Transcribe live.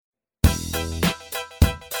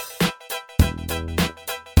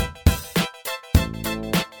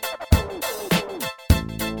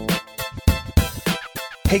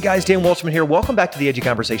Hey guys, Dan Walshman here. Welcome back to the Edgy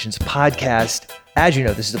Conversations podcast. As you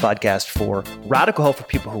know, this is a podcast for radical help for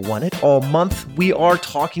people who want it. All month, we are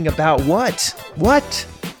talking about what?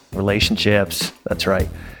 Relationships. That's right.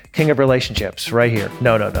 King of relationships right here.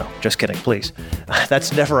 No. Just kidding, please.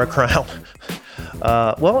 That's never a crown.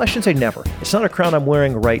 Well, I shouldn't say never. It's not a crown I'm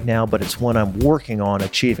wearing right now, but it's one I'm working on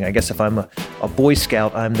achieving. I guess if I'm a Boy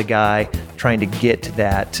Scout, I'm the guy trying to get to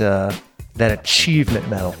that achievement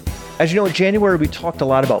medal. As you know, in January, we talked a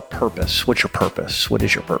lot about purpose. What's your purpose? What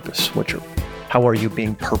is your purpose? How are you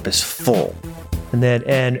being purposeful? And then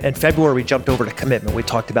in February, we jumped over to commitment. We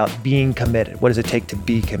talked about being committed. What does it take to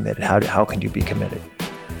be committed? How can you be committed?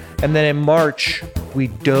 And then in March, we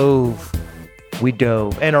dove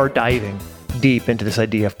and are diving deep into this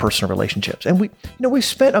idea of personal relationships. And we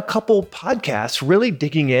spent a couple podcasts really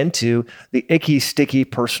digging into the icky, sticky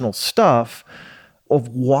personal stuff of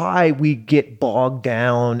why we get bogged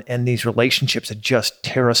down in these relationships that just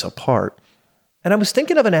tear us apart. And I was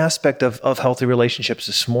thinking of an aspect of healthy relationships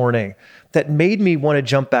this morning that made me want to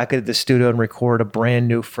jump back into the studio and record a brand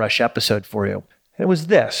new, fresh episode for you. And it was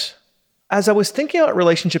this. As I was thinking about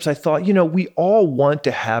relationships, I thought, we all want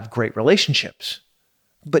to have great relationships.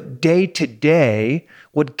 But day to day,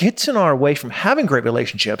 what gets in our way from having great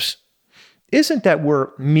relationships isn't that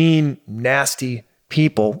we're mean, nasty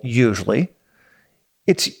people, usually.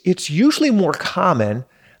 It's usually more common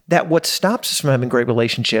that what stops us from having great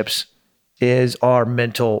relationships is our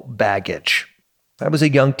mental baggage. I was a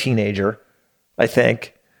young teenager, I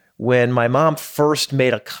think, when my mom first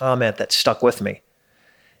made a comment that stuck with me.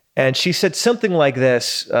 And she said something like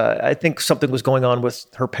this. I think something was going on with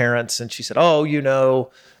her parents. And she said,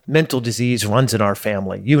 mental disease runs in our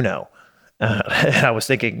family, And I was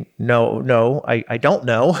thinking, no, I don't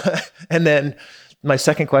know. And then my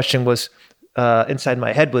second question was, inside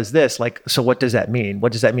my head was this, so what does that mean?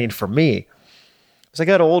 What does that mean for me? As I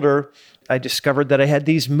got older, I discovered that I had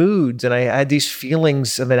these moods and I had these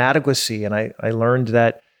feelings of inadequacy. And I learned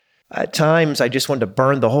that at times I just wanted to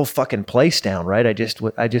burn the whole fucking place down, right? I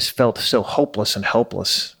just felt so hopeless and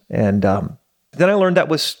helpless. And then I learned that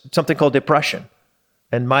was something called depression.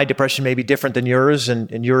 And my depression may be different than yours,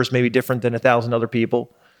 and yours may be different than 1,000 other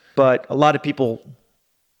people. But a lot of people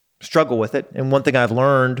struggle with it. And one thing I've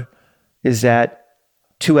learned is that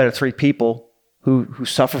 2 out of 3 people who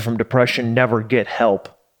suffer from depression never get help.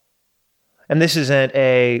 And this isn't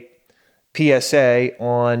a PSA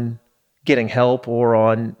on getting help or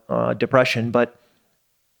on depression, but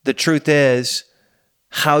the truth is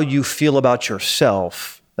how you feel about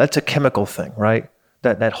yourself. That's a chemical thing, right?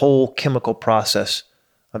 That whole chemical process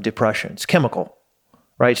of depression. It's chemical,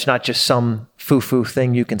 right? It's not just some foo-foo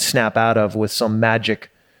thing you can snap out of with some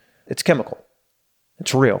magic. It's chemical.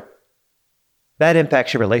 It's real. That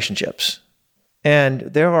impacts your relationships. And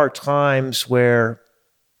there are times where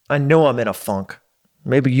I know I'm in a funk.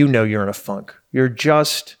 Maybe you're in a funk.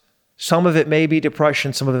 Some of it may be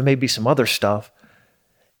depression, some of it may be some other stuff.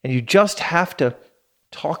 And you just have to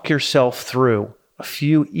talk yourself through a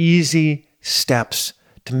few easy steps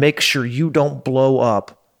to make sure you don't blow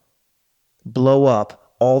up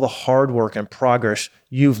all the hard work and progress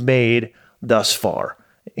you've made thus far.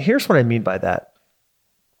 Here's what I mean by that.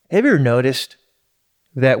 Have you ever noticed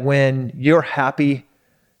that when you're happy,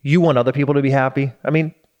 you want other people to be happy? I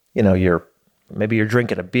mean, maybe you're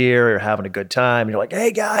drinking a beer, you're having a good time, and you're like,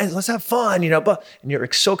 hey guys, let's have fun, and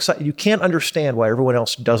you're so excited. You can't understand why everyone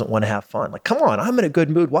else doesn't want to have fun. Like, come on, I'm in a good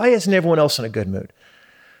mood. Why isn't everyone else in a good mood?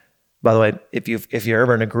 By the way, if you're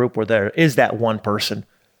ever in a group where there is that one person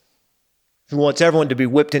who wants everyone to be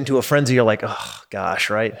whipped into a frenzy, you're like, oh gosh,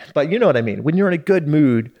 right? But you know what I mean. When you're in a good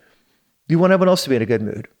mood, you want everyone else to be in a good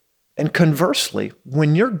mood. And conversely,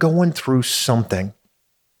 when you're going through something,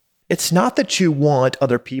 it's not that you want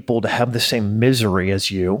other people to have the same misery as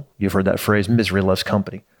you. You've heard that phrase, misery loves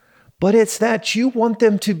company. But it's that you want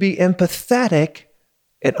them to be empathetic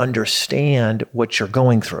and understand what you're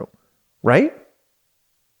going through, right?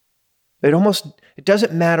 It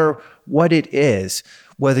doesn't matter what it is,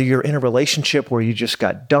 whether you're in a relationship where you just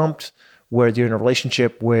got dumped, whether you're in a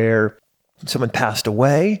relationship where someone passed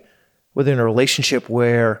away, whether you're in a relationship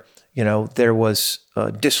where there was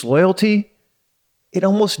disloyalty. It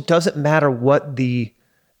almost doesn't matter what the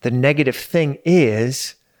negative thing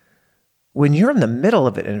is. When you're in the middle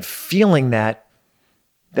of it and feeling that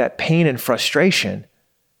pain and frustration,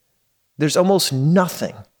 there's almost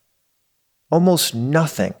nothing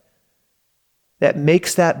that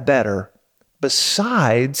makes that better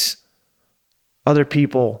besides other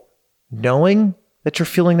people knowing that you're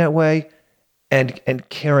feeling that way and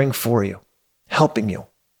caring for you, helping you.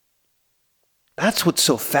 That's what's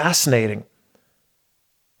so fascinating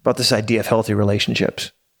about this idea of healthy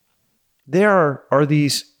relationships. There are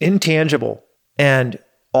these intangible and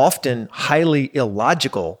often highly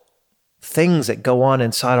illogical things that go on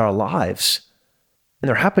inside our lives, and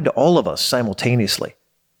they're happening to all of us simultaneously.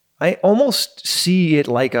 I almost see it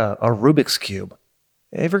like a Rubik's Cube.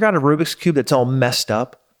 You ever got a Rubik's Cube that's all messed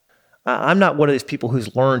up? I'm not one of these people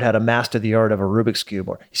who's learned how to master the art of a Rubik's Cube.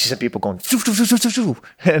 Or you see some people going,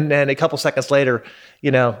 and then a couple seconds later,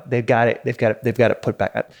 they've got it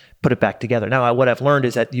put it back together. Now, what I've learned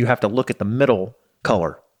is that you have to look at the middle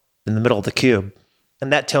color in the middle of the cube,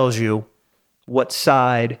 and that tells you what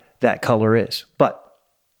side that color is. But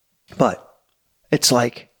it's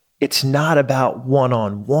like, it's not about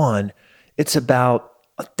one-on-one. It's about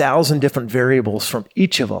 1,000 different variables from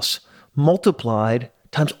each of us multiplied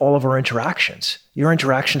times all of our interactions. Your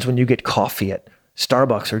interactions when you get coffee at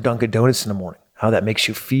Starbucks or Dunkin' Donuts in the morning, how that makes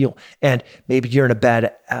you feel. And maybe you're in a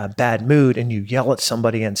bad mood and you yell at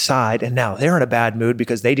somebody inside, and now they're in a bad mood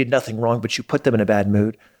because they did nothing wrong, but you put them in a bad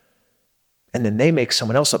mood. And then they make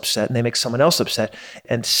someone else upset, and they make someone else upset.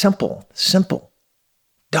 And simple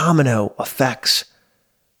domino effects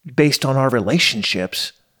based on our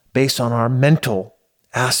relationships, based on our mental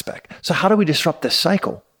aspect. So how do we disrupt this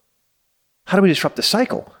cycle?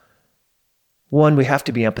 One, we have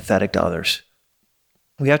to be empathetic to others.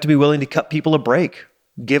 We have to be willing to cut people a break,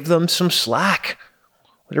 give them some slack,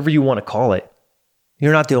 whatever you want to call it.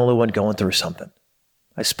 You're not the only one going through something.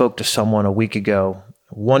 I spoke to someone a week ago,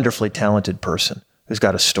 a wonderfully talented person who's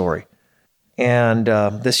got a story. And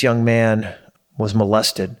this young man was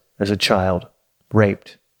molested as a child,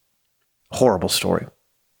 raped. Horrible story.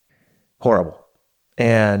 Horrible.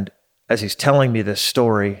 And as he's telling me this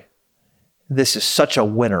story, this is such a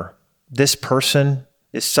winner. This person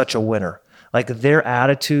is such a winner. Like, their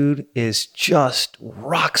attitude is just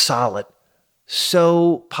rock solid,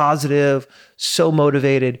 so positive, so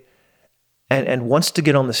motivated, and wants to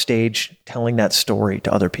get on the stage telling that story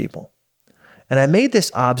to other people. And I made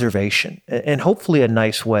this observation, and hopefully a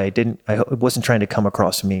nice way. I wasn't trying to come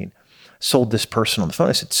across mean. Sold this person on the phone.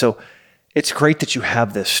 I said, so it's great that you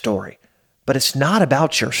have this story, but it's not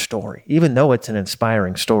about your story, even though it's an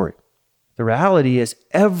inspiring story. The reality is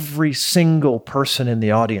every single person in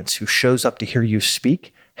the audience who shows up to hear you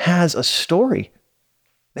speak has a story.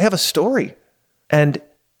 They have a story. And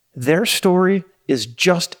their story is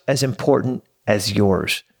just as important as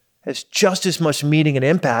yours, has just as much meaning and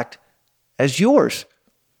impact as yours.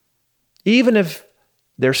 Even if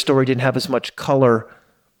their story didn't have as much color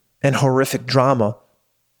and horrific drama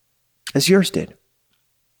as yours did.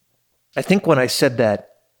 I think when I said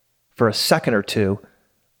that, for a second or two,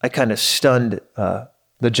 I kind of stunned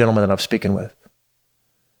the gentleman that I'm speaking with.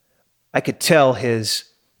 I could tell this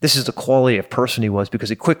is the quality of person he was, because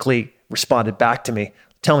he quickly responded back to me,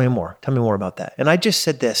 tell me more about that. And I just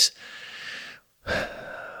said this,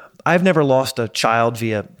 I've never lost a child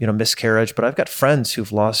via miscarriage, but I've got friends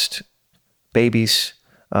who've lost babies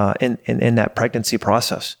in that pregnancy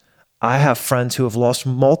process. I have friends who have lost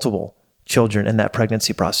multiple children in that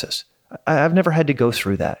pregnancy process. I've never had to go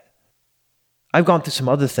through that. I've gone through some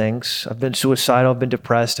other things. I've been suicidal. I've been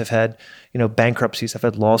depressed. I've had, bankruptcies. I've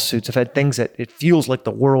had lawsuits. I've had things that it feels like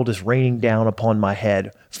the world is raining down upon my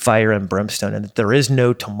head, fire and brimstone, and that there is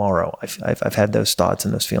no tomorrow. I've had those thoughts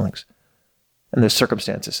and those feelings and those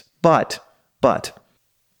circumstances. But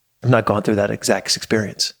I've not gone through that exact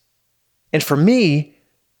experience. And for me,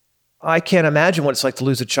 I can't imagine what it's like to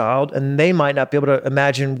lose a child, and they might not be able to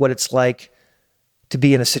imagine what it's like to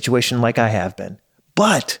be in a situation like I have been.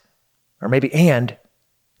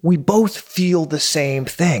 We both feel the same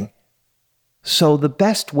thing. So the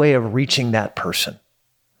best way of reaching that person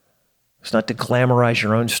is not to glamorize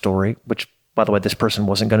your own story, which, by the way, this person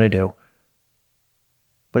wasn't going to do.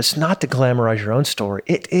 But it's not to glamorize your own story.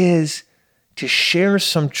 It is to share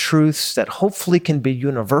some truths that hopefully can be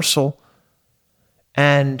universal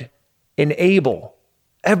and enable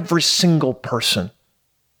every single person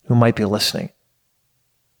who might be listening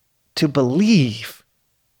to believe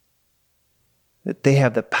that they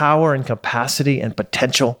have the power and capacity and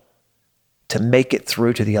potential to make it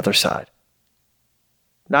through to the other side.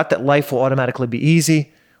 Not that life will automatically be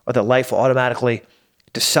easy, or that life will automatically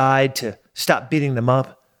decide to stop beating them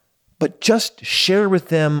up, but just share with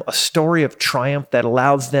them a story of triumph that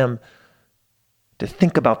allows them to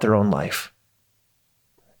think about their own life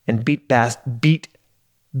and beat back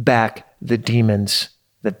the demons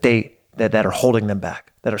that are holding them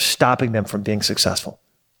back, that are stopping them from being successful.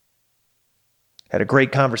 Had a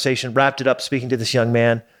great conversation, wrapped it up speaking to this young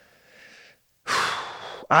man.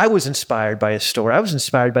 I was inspired by his story. I was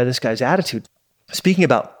inspired by this guy's attitude. Speaking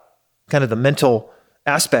about kind of the mental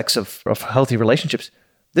aspects of healthy relationships,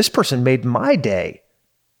 this person made my day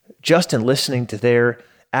just in listening to their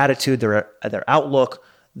attitude, their outlook,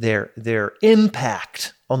 their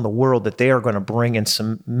impact on the world that they are going to bring in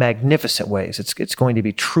some magnificent ways. It's going to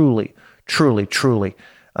be truly, truly, truly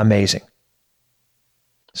amazing.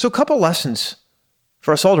 So a couple lessons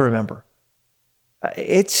for us all to remember.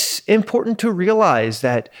 It's important to realize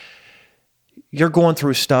that you're going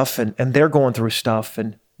through stuff and they're going through stuff.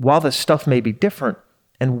 And while the stuff may be different,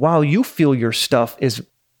 and while you feel your stuff is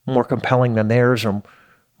more compelling than theirs or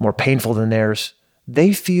more painful than theirs,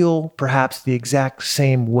 they feel perhaps the exact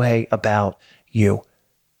same way about you.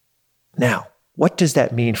 Now, what does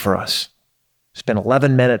that mean for us? Spend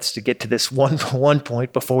 11 minutes to get to this one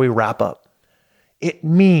point before we wrap up. It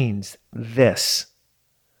means this.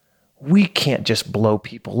 We can't just blow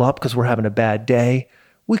people up because we're having a bad day.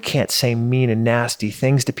 We can't say mean and nasty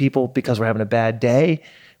things to people because we're having a bad day.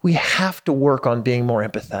 We have to work on being more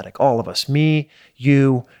empathetic. All of us, me,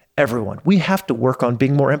 you, everyone. We have to work on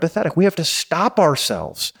being more empathetic. We have to stop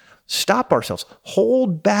ourselves,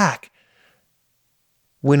 hold back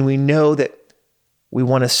when we know that we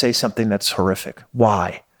want to say something that's horrific.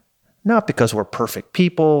 Why? Not because we're perfect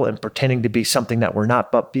people and pretending to be something that we're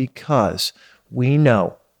not, but because we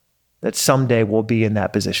know that someday we'll be in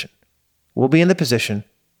that position. We'll be in the position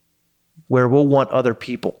where we'll want other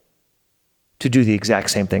people to do the exact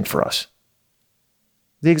same thing for us.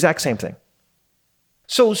 The exact same thing.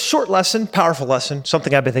 So short lesson, powerful lesson,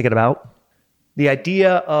 something I've been thinking about. The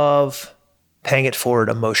idea of paying it forward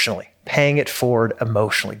emotionally,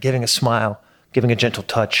 giving a smile, giving a gentle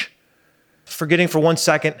touch, forgetting for 1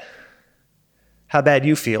 second how bad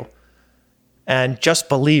you feel, and just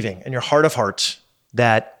believing in your heart of hearts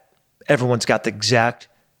that everyone's got the exact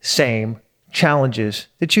same challenges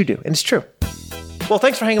that you do. And it's true. Well,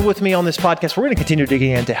 thanks for hanging with me on this podcast. We're going to continue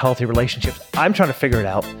digging into healthy relationships. I'm trying to figure it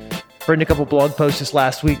out. Written a couple blog posts this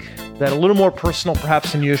last week that are a little more personal,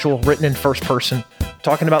 perhaps than usual, written in first person,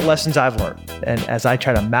 talking about lessons I've learned. And as I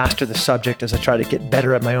try to master the subject, as I try to get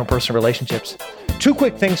better at my own personal relationships. 2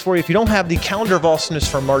 quick things for you. If you don't have the Calendar of Awesomeness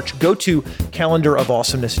for March, go to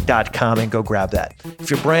calendarafofawesomeness.com and go grab that. If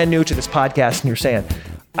you're brand new to this podcast and you're saying,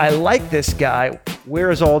 I like this guy, where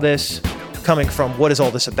is all this coming from? What is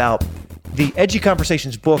all this about? The Edgy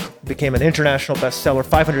Conversations book became an international bestseller,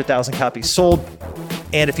 500,000 copies sold.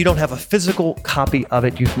 And if you don't have a physical copy of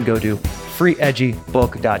it, you can go to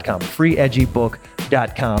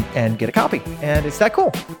freeedgybook.com, and get a copy. And it's that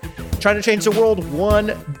cool. Trying to change the world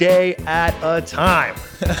one day at a time.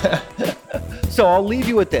 So I'll leave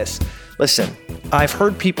you with this. Listen, I've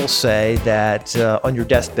heard people say that on your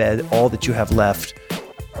deathbed, all that you have left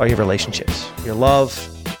are your relationships, your love,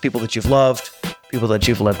 people that you've loved, people that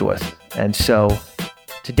you've lived with. And so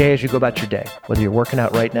today, as you go about your day, whether you're working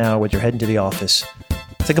out right now, whether you're heading to the office,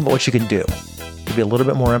 think about what you can do to be a little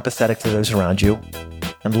bit more empathetic to those around you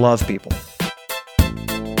and love people